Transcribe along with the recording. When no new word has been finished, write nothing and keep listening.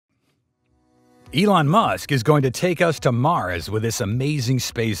Elon Musk is going to take us to Mars with this amazing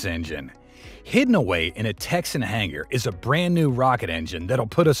space engine. Hidden away in a Texan hangar is a brand new rocket engine that'll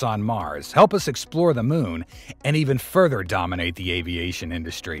put us on Mars, help us explore the moon, and even further dominate the aviation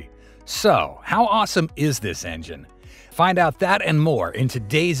industry. So, how awesome is this engine? Find out that and more in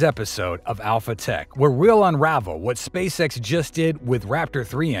today's episode of Alpha Tech, where we'll unravel what SpaceX just did with Raptor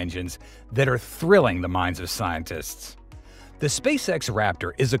 3 engines that are thrilling the minds of scientists. The SpaceX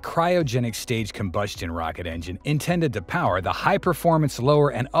Raptor is a cryogenic staged combustion rocket engine intended to power the high-performance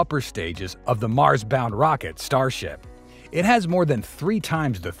lower and upper stages of the Mars-bound rocket Starship. It has more than 3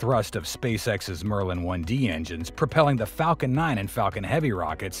 times the thrust of SpaceX's Merlin 1D engines, propelling the Falcon 9 and Falcon Heavy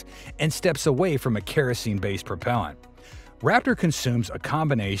rockets, and steps away from a kerosene-based propellant. Raptor consumes a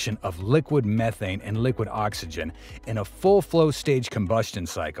combination of liquid methane and liquid oxygen in a full-flow staged combustion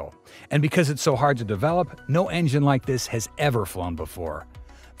cycle. And because it's so hard to develop, no engine like this has ever flown before.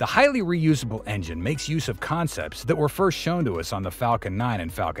 The highly reusable engine makes use of concepts that were first shown to us on the Falcon 9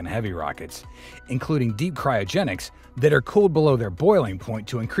 and Falcon Heavy rockets, including deep cryogenics that are cooled below their boiling point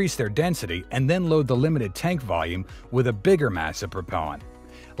to increase their density and then load the limited tank volume with a bigger mass of propellant.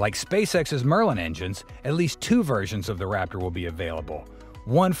 Like SpaceX's Merlin engines, at least 2 versions of the Raptor will be available,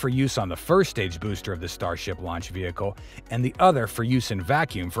 one for use on the first stage booster of the Starship launch vehicle, and the other for use in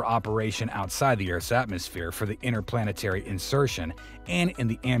vacuum for operation outside the Earth's atmosphere for the interplanetary insertion and in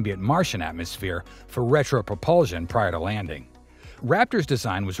the ambient Martian atmosphere for retropropulsion prior to landing. Raptor's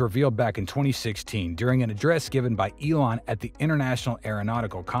design was revealed back in 2016 during an address given by Elon at the International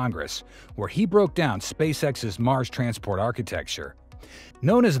Aeronautical Congress, where he broke down SpaceX's Mars transport architecture.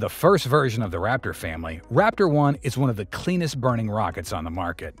 Known as the first version of the Raptor family, Raptor 1 is one of the cleanest burning rockets on the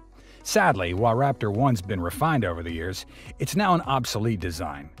market. Sadly, while Raptor 1's been refined over the years, it's now an obsolete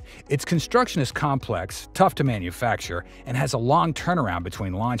design. Its construction is complex, tough to manufacture, and has a long turnaround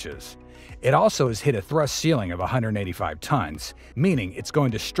between launches. It also has hit a thrust ceiling of 185 tons, meaning it's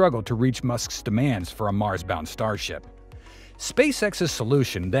going to struggle to reach Musk's demands for a Mars-bound Starship. SpaceX's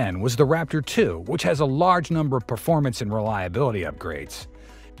solution then was the Raptor 2, which has a large number of performance and reliability upgrades.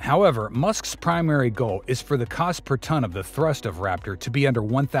 However, Musk's primary goal is for the cost per ton of the thrust of Raptor to be under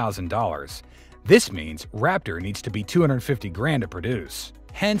 $1,000. This means Raptor needs to be $250,000 to produce.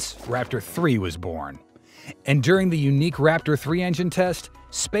 Hence, Raptor 3 was born. And during the unique Raptor 3 engine test,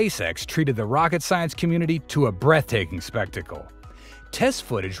 SpaceX treated the rocket science community to a breathtaking spectacle. Test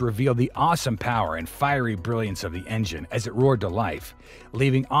footage revealed the awesome power and fiery brilliance of the engine as it roared to life,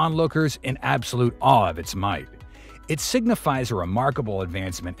 leaving onlookers in absolute awe of its might. It signifies a remarkable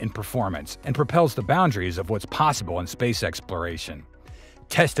advancement in performance and propels the boundaries of what's possible in space exploration.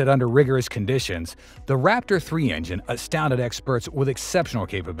 Tested under rigorous conditions, the Raptor 3 engine astounded experts with exceptional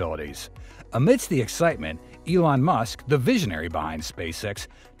capabilities. Amidst the excitement, Elon Musk, the visionary behind SpaceX,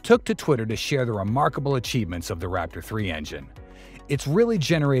 took to Twitter to share the remarkable achievements of the Raptor 3 engine. It's really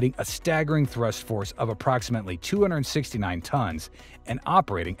generating a staggering thrust force of approximately 269 tons and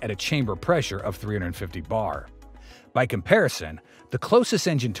operating at a chamber pressure of 350 bar. By comparison, the closest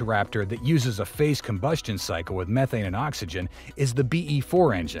engine to Raptor that uses a phased combustion cycle with methane and oxygen is the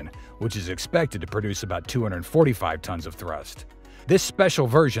BE-4 engine, which is expected to produce about 245 tons of thrust. This special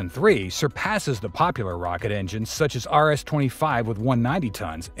version 3 surpasses the popular rocket engines such as RS-25 with 190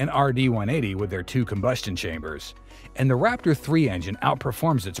 tons and RD-180 with their 2 combustion chambers. And the Raptor 3 engine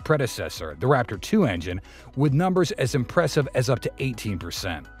outperforms its predecessor, the Raptor 2 engine, with numbers as impressive as up to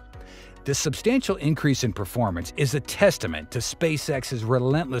 18%. This substantial increase in performance is a testament to SpaceX's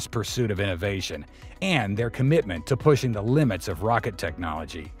relentless pursuit of innovation and their commitment to pushing the limits of rocket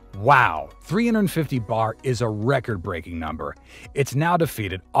technology. Wow, 350 bar is a record-breaking number. It's now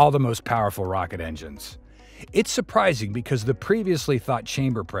defeated all the most powerful rocket engines. It's surprising because the previously thought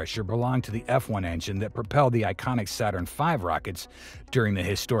chamber pressure belonged to the F-1 engine that propelled the iconic Saturn V rockets during the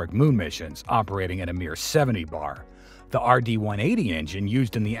historic moon missions, operating at a mere 70 bar. The RD-180 engine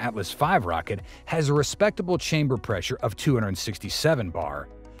used in the Atlas V rocket has a respectable chamber pressure of 267 bar.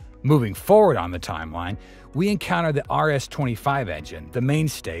 Moving forward on the timeline, we encounter the RS-25 engine, the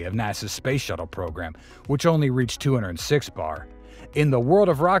mainstay of NASA's Space Shuttle program, which only reached 206 bar. In the world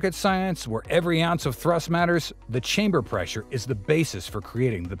of rocket science, where every ounce of thrust matters, the chamber pressure is the basis for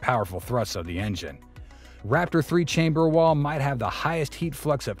creating the powerful thrusts of the engine. Raptor 3 chamber wall might have the highest heat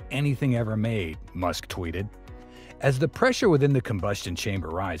flux of anything ever made, Musk tweeted. As the pressure within the combustion chamber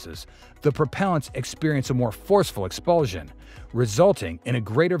rises, the propellants experience a more forceful expulsion, resulting in a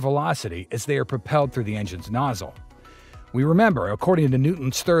greater velocity as they are propelled through the engine's nozzle. We remember, according to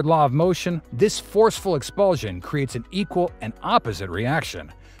Newton's third law of motion, this forceful expulsion creates an equal and opposite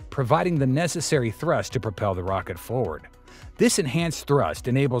reaction, providing the necessary thrust to propel the rocket forward. This enhanced thrust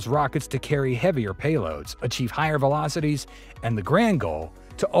enables rockets to carry heavier payloads, achieve higher velocities, and the grand goal,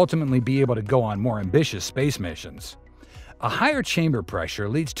 to ultimately be able to go on more ambitious space missions. A higher chamber pressure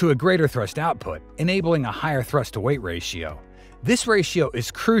leads to a greater thrust output, enabling a higher thrust-to-weight ratio. This ratio is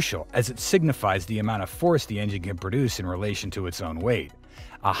crucial as it signifies the amount of force the engine can produce in relation to its own weight.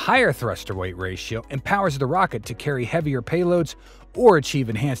 A higher thrust-to-weight ratio empowers the rocket to carry heavier payloads or achieve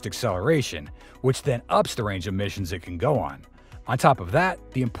enhanced acceleration, which then ups the range of missions it can go on. On top of that,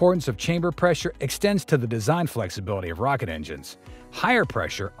 the importance of chamber pressure extends to the design flexibility of rocket engines. Higher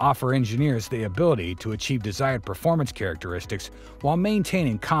pressure offers engineers the ability to achieve desired performance characteristics while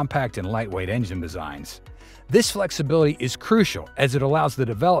maintaining compact and lightweight engine designs. This flexibility is crucial as it allows the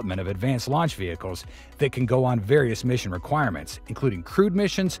development of advanced launch vehicles that can go on various mission requirements, including crewed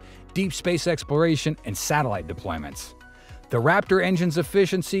missions, deep space exploration, and satellite deployments. The Raptor engine's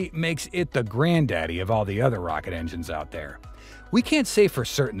efficiency makes it the granddaddy of all the other rocket engines out there. We can't say for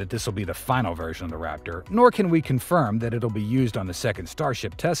certain that this will be the final version of the Raptor, nor can we confirm that it'll be used on the second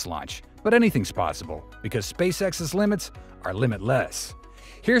Starship test launch, but anything's possible, because SpaceX's limits are limitless.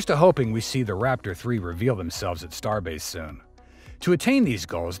 Here's to hoping we see the Raptor 3 reveal themselves at Starbase soon. To attain these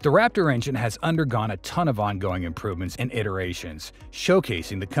goals, the Raptor engine has undergone a ton of ongoing improvements and iterations,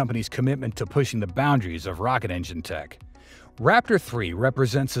 showcasing the company's commitment to pushing the boundaries of rocket engine tech. Raptor 3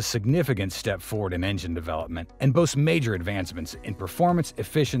 represents a significant step forward in engine development and boasts major advancements in performance,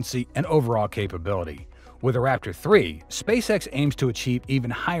 efficiency, and overall capability. With the Raptor 3, SpaceX aims to achieve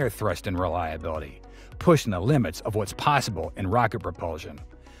even higher thrust and reliability, pushing the limits of what's possible in rocket propulsion.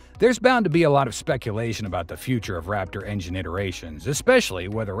 There's bound to be a lot of speculation about the future of Raptor engine iterations, especially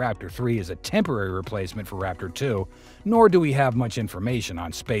whether Raptor 3 is a temporary replacement for Raptor 2, nor do we have much information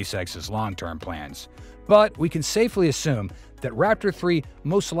on SpaceX's long-term plans. But we can safely assume that Raptor 3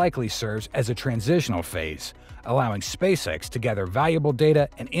 most likely serves as a transitional phase, allowing SpaceX to gather valuable data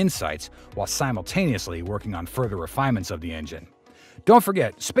and insights while simultaneously working on further refinements of the engine. Don't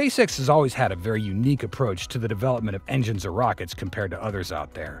forget, SpaceX has always had a very unique approach to the development of engines or rockets compared to others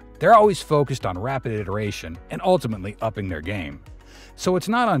out there. They're always focused on rapid iteration and ultimately upping their game. So it's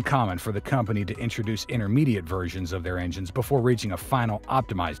not uncommon for the company to introduce intermediate versions of their engines before reaching a final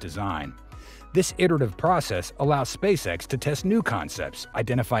optimized design. This iterative process allows SpaceX to test new concepts,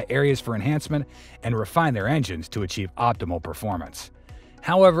 identify areas for enhancement, and refine their engines to achieve optimal performance.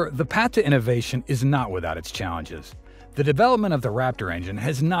 However, the path to innovation is not without its challenges. The development of the Raptor engine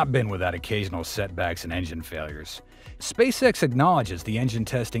has not been without occasional setbacks and engine failures. SpaceX acknowledges the engine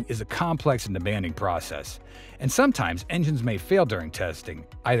testing is a complex and demanding process, and sometimes engines may fail during testing,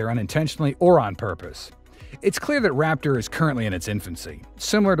 either unintentionally or on purpose. It's clear that Raptor is currently in its infancy.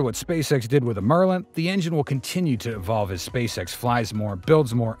 Similar to what SpaceX did with the Merlin, the engine will continue to evolve as SpaceX flies more,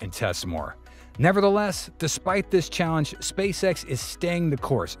 builds more, and tests more. Nevertheless, despite this challenge, SpaceX is staying the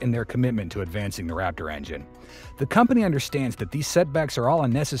course in their commitment to advancing the Raptor engine. The company understands that these setbacks are all a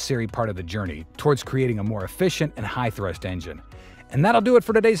necessary part of the journey towards creating a more efficient and high-thrust engine. And that'll do it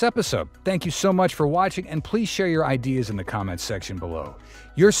for today's episode. Thank you so much for watching, and please share your ideas in the comments section below.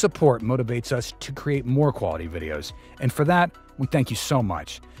 Your support motivates us to create more quality videos, and for that, we thank you so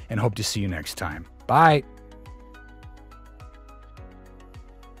much and hope to see you next time. Bye!